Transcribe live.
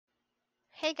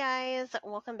Hey guys,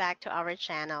 welcome back to our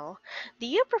channel. Do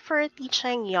you prefer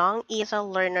teaching young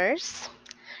ESL learners?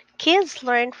 Kids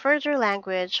learn further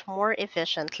language more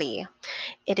efficiently.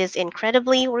 It is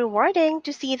incredibly rewarding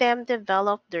to see them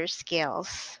develop their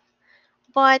skills.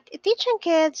 But teaching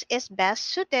kids is best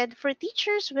suited for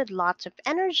teachers with lots of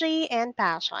energy and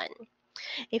passion.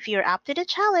 If you're up to the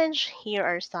challenge, here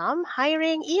are some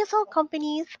hiring ESL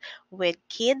companies with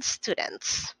kids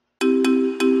students.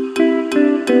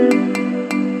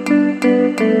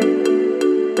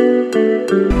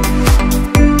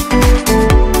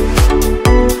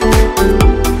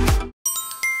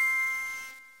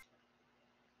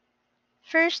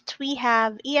 First, we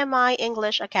have EMI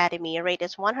English Academy. Rate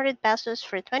is 100 pesos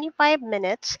for 25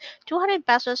 minutes, 200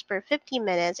 pesos per 50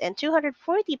 minutes, and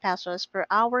 240 pesos per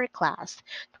hour class,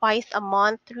 twice a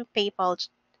month through PayPal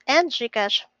and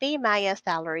GCash Pay Maya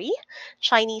salary,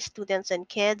 Chinese students and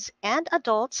kids and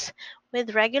adults,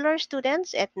 with regular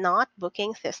students at not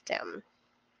booking system.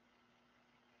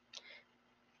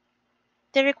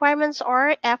 The requirements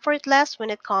are effortless when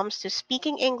it comes to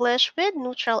speaking English with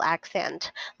neutral accent,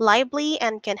 lively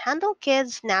and can handle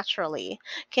kids naturally,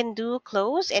 can do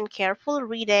close and careful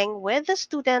reading with the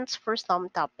students for some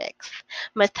topics,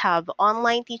 must have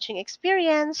online teaching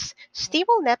experience,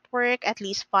 stable network at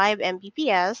least 5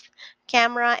 Mbps,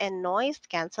 camera and noise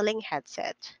cancelling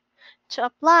headset. To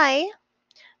apply,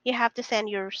 you have to send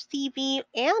your CV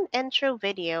and intro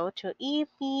video to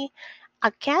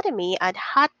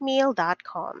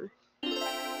emyacademy@hotmail.com.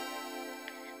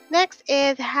 Next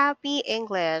is Happy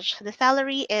English. The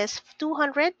salary is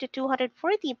 200 to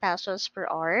 240 pesos per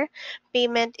hour.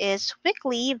 Payment is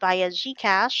weekly via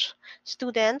GCash.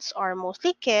 Students are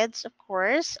mostly kids, of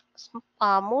course,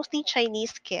 mostly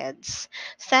Chinese kids.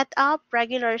 Set up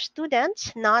regular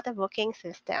students, not a booking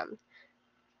system.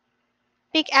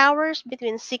 Peak hours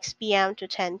between 6 p.m. to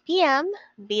 10 p.m.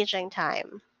 Beijing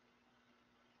time.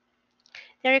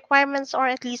 The requirements are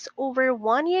at least over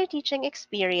 1 year teaching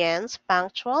experience,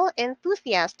 punctual,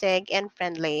 enthusiastic, and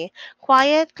friendly.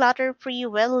 Quiet, clutter-free,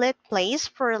 well-lit place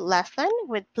for lesson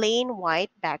with plain white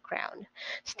background.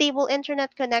 Stable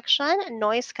internet connection,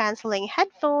 noise-canceling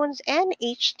headphones, and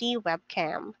HD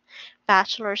webcam.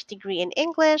 Bachelor's degree in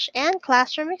English and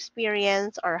classroom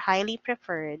experience are highly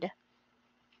preferred.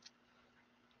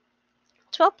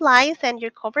 To apply, send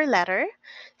your cover letter,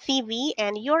 CV,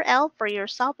 and URL for your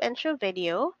self-intro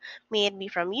video, may it be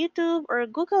from YouTube or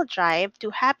Google Drive,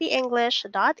 to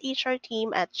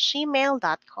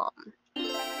happyenglish.hrteam@gmail.com.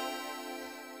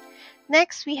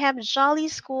 Next, we have Jolly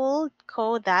School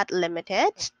Co.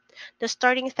 Limited. The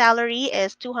starting salary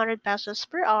is 200 pesos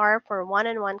per hour for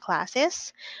one-on-one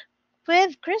classes,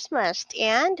 with Christmas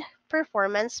and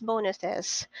performance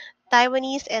bonuses.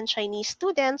 Taiwanese and Chinese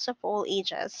students of all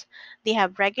ages. They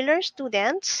have regular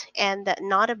students and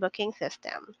not a booking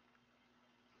system.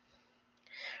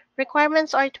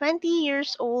 Requirements are 20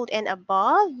 years old and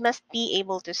above, must be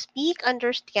able to speak,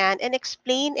 understand, and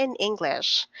explain in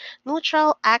English.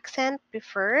 Neutral accent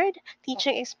preferred.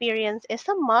 Teaching experience is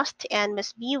a must and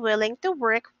must be willing to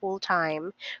work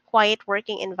full-time. Quiet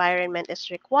working environment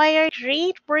is required.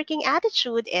 Great working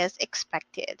attitude is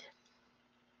expected.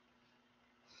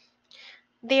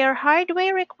 Their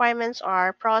hardware requirements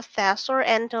are processor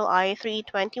Intel i3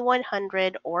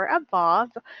 2100 or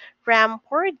above, RAM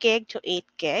 4 gig to 8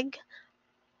 gig,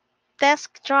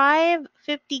 disk drive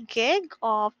 50 gig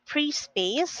of free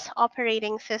space,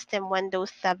 operating system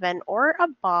Windows 7 or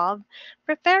above,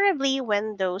 preferably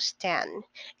Windows 10.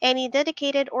 Any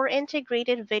dedicated or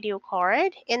integrated video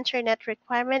card, internet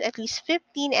requirement at least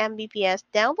 15 Mbps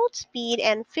download speed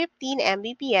and 15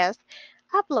 Mbps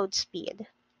upload speed.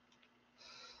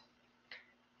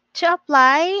 To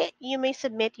apply, you may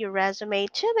submit your resume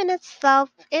 2 minutes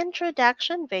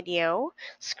self-introduction video,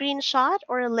 screenshot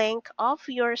or link of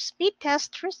your speed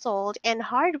test result and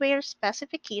hardware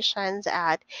specifications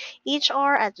at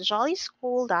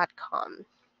hr@jollyschool.com.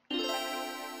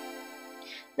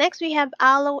 Next, we have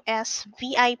alos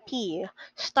VIP.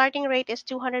 Starting rate is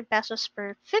 200 pesos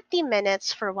per 50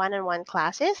 minutes for one-on-one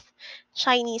classes.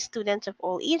 Chinese students of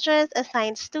all ages,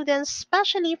 assigned students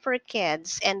specially for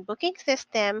kids, and booking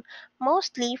system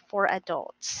mostly for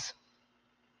adults.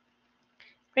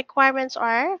 Requirements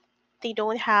are they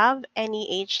don't have any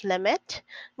age limit.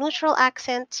 Neutral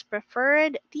accents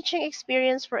preferred. Teaching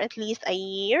experience for at least a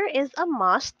year is a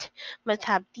must. Must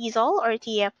have TESL or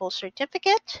TEFL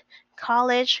certificate.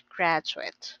 College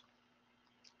graduate.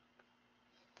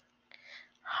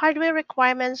 Hardware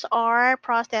requirements are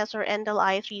processor Intel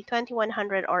i3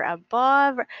 2100 or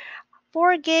above,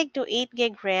 4 gig to 8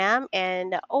 gig RAM,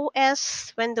 and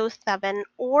OS Windows 7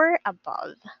 or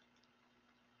above.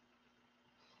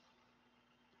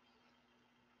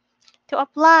 To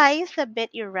apply, submit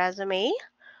your resume,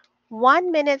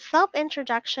 1 minute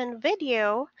self-introduction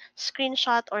video,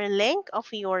 screenshot or link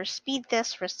of your speed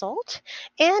test result,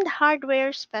 and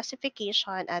hardware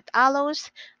specification at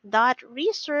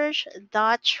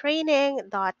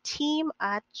alos.research.training.team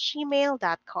at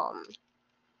gmail.com.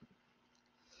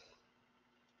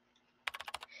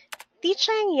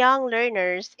 Teaching young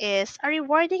learners is a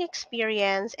rewarding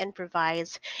experience and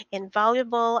provides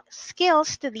invaluable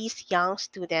skills to these young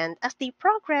students as they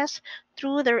progress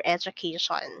through their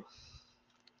education.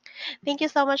 Thank you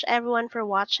so much, everyone, for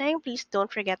watching. Please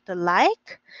don't forget to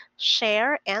like,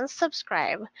 share, and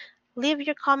subscribe. Leave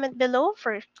your comment below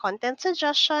for content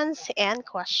suggestions and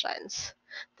questions.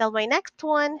 Till my next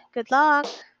one, good luck!